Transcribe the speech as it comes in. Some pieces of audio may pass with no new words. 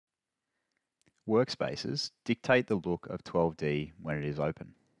Workspaces dictate the look of 12D when it is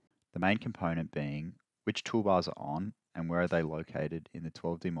open. The main component being which toolbars are on and where are they located in the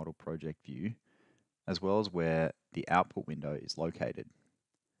 12D model project view, as well as where the output window is located.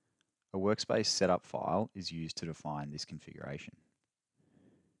 A workspace setup file is used to define this configuration.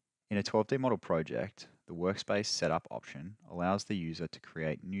 In a 12D model project, the workspace setup option allows the user to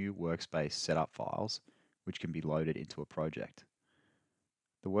create new workspace setup files which can be loaded into a project.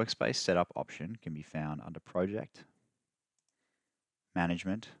 The workspace setup option can be found under Project,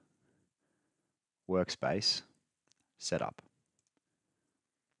 Management, Workspace, Setup.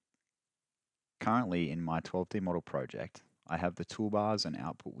 Currently in my 12D model project, I have the toolbars and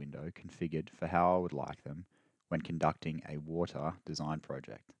output window configured for how I would like them when conducting a water design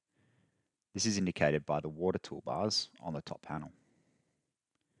project. This is indicated by the water toolbars on the top panel.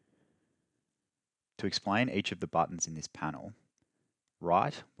 To explain each of the buttons in this panel,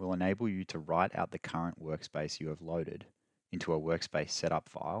 Write will enable you to write out the current workspace you have loaded into a workspace setup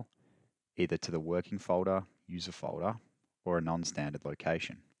file, either to the working folder, user folder, or a non-standard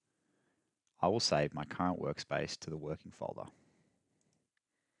location. I will save my current workspace to the working folder.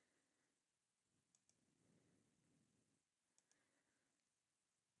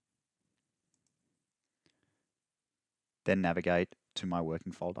 Then navigate to my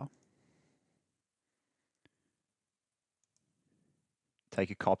working folder. Take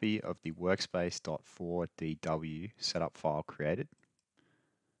a copy of the workspace.4dw setup file created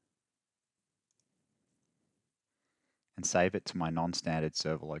and save it to my non-standard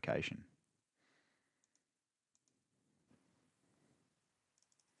server location.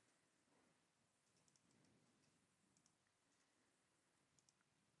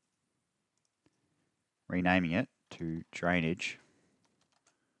 Renaming it to drainage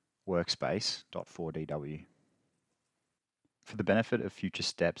workspace.4dw. For the benefit of future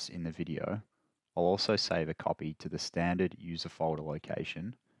steps in the video, I'll also save a copy to the standard user folder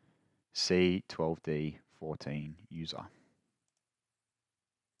location C12D14 user.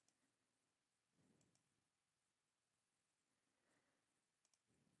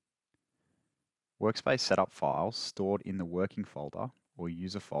 Workspace setup files stored in the working folder or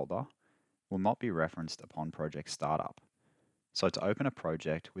user folder will not be referenced upon project startup. So to open a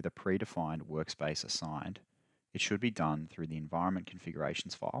project with a predefined workspace assigned, it should be done through the environment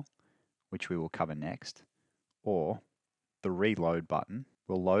configurations file, which we will cover next, or the reload button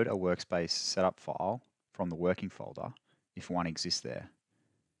will load a workspace setup file from the working folder if one exists there,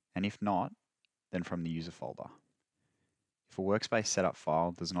 and if not, then from the user folder. If a workspace setup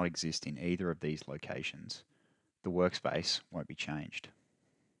file does not exist in either of these locations, the workspace won't be changed.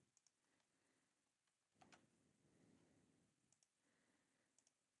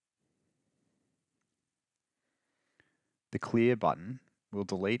 The clear button will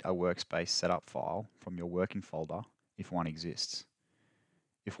delete a workspace setup file from your working folder if one exists.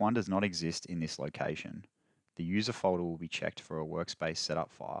 If one does not exist in this location, the user folder will be checked for a workspace setup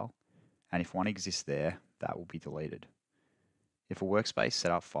file, and if one exists there, that will be deleted. If a workspace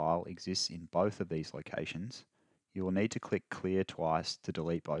setup file exists in both of these locations, you will need to click clear twice to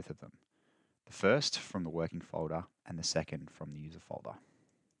delete both of them. The first from the working folder and the second from the user folder.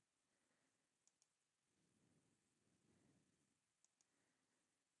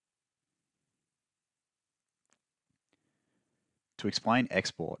 To explain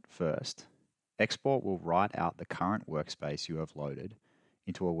export first, export will write out the current workspace you have loaded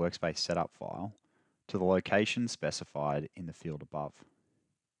into a workspace setup file to the location specified in the field above.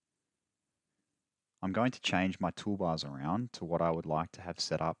 I'm going to change my toolbars around to what I would like to have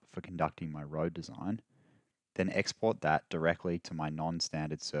set up for conducting my road design, then export that directly to my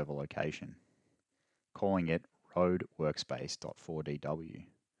non-standard server location, calling it road_workspace.4dw.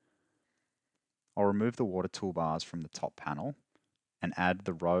 I'll remove the water toolbars from the top panel and add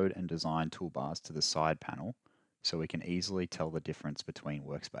the road and design toolbars to the side panel so we can easily tell the difference between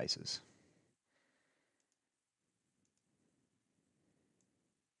workspaces.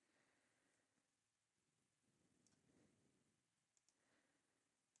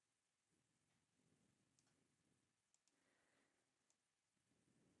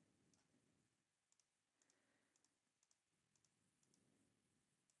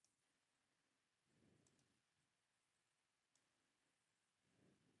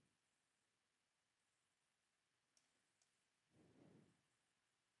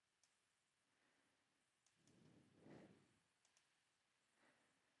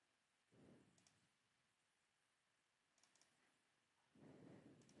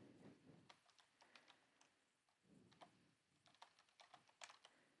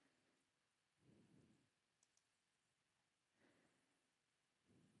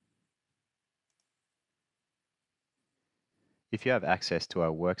 If you have access to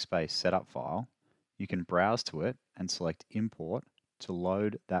our workspace setup file, you can browse to it and select Import to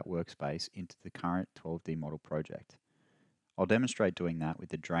load that workspace into the current 12D model project. I'll demonstrate doing that with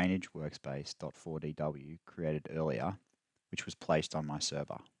the drainage workspace.4dw created earlier, which was placed on my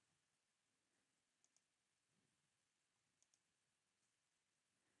server.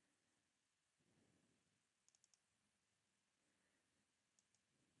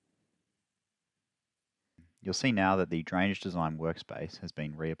 You'll see now that the drainage design workspace has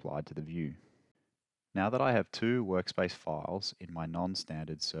been reapplied to the view. Now that I have two workspace files in my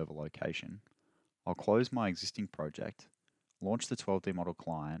non-standard server location, I'll close my existing project, launch the 12D model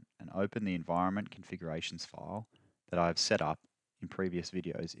client, and open the environment configurations file that I have set up in previous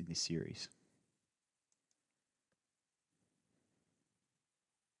videos in this series.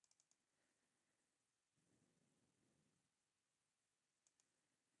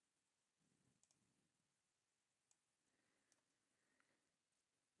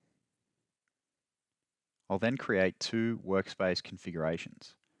 I'll then create two workspace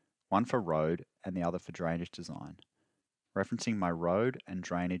configurations, one for road and the other for drainage design, referencing my road and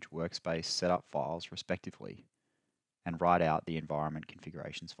drainage workspace setup files respectively, and write out the environment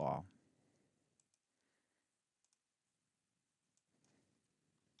configurations file.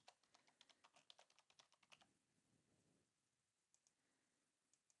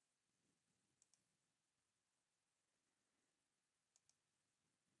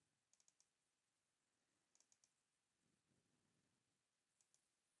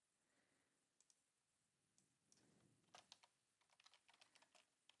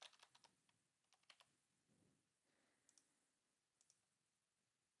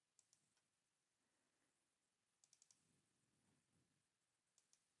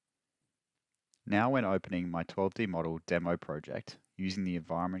 Now when opening my 12D model demo project using the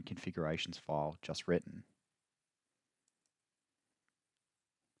environment configurations file just written,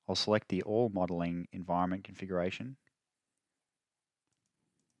 I'll select the All Modeling Environment Configuration,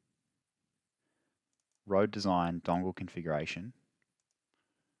 Road Design Dongle Configuration,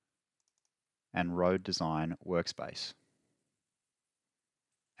 and Road Design Workspace,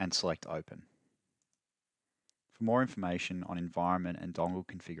 and select Open. For more information on environment and dongle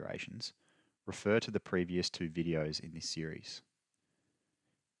configurations, refer to the previous two videos in this series.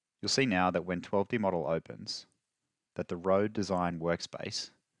 You'll see now that when 12D model opens, that the Road Design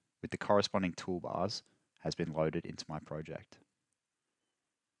Workspace with the corresponding toolbars has been loaded into my project.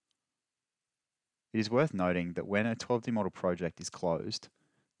 It is worth noting that when a 12D model project is closed,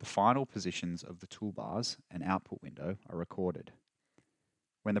 the final positions of the toolbars and output window are recorded.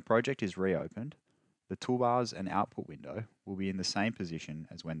 When the project is reopened, the toolbars and output window will be in the same position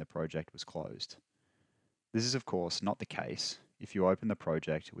as when the project was closed. This is of course not the case if you open the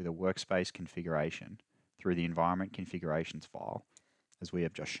project with a workspace configuration through the environment configurations file, as we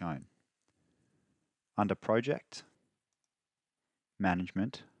have just shown. Under Project,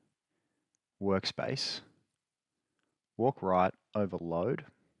 Management, Workspace, walk right over Load,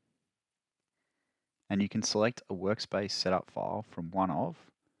 and you can select a workspace setup file from one of,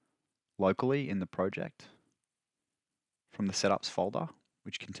 locally in the project, from the Setups folder,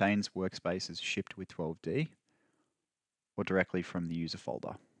 which contains workspaces shipped with 12D, or directly from the user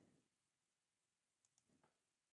folder.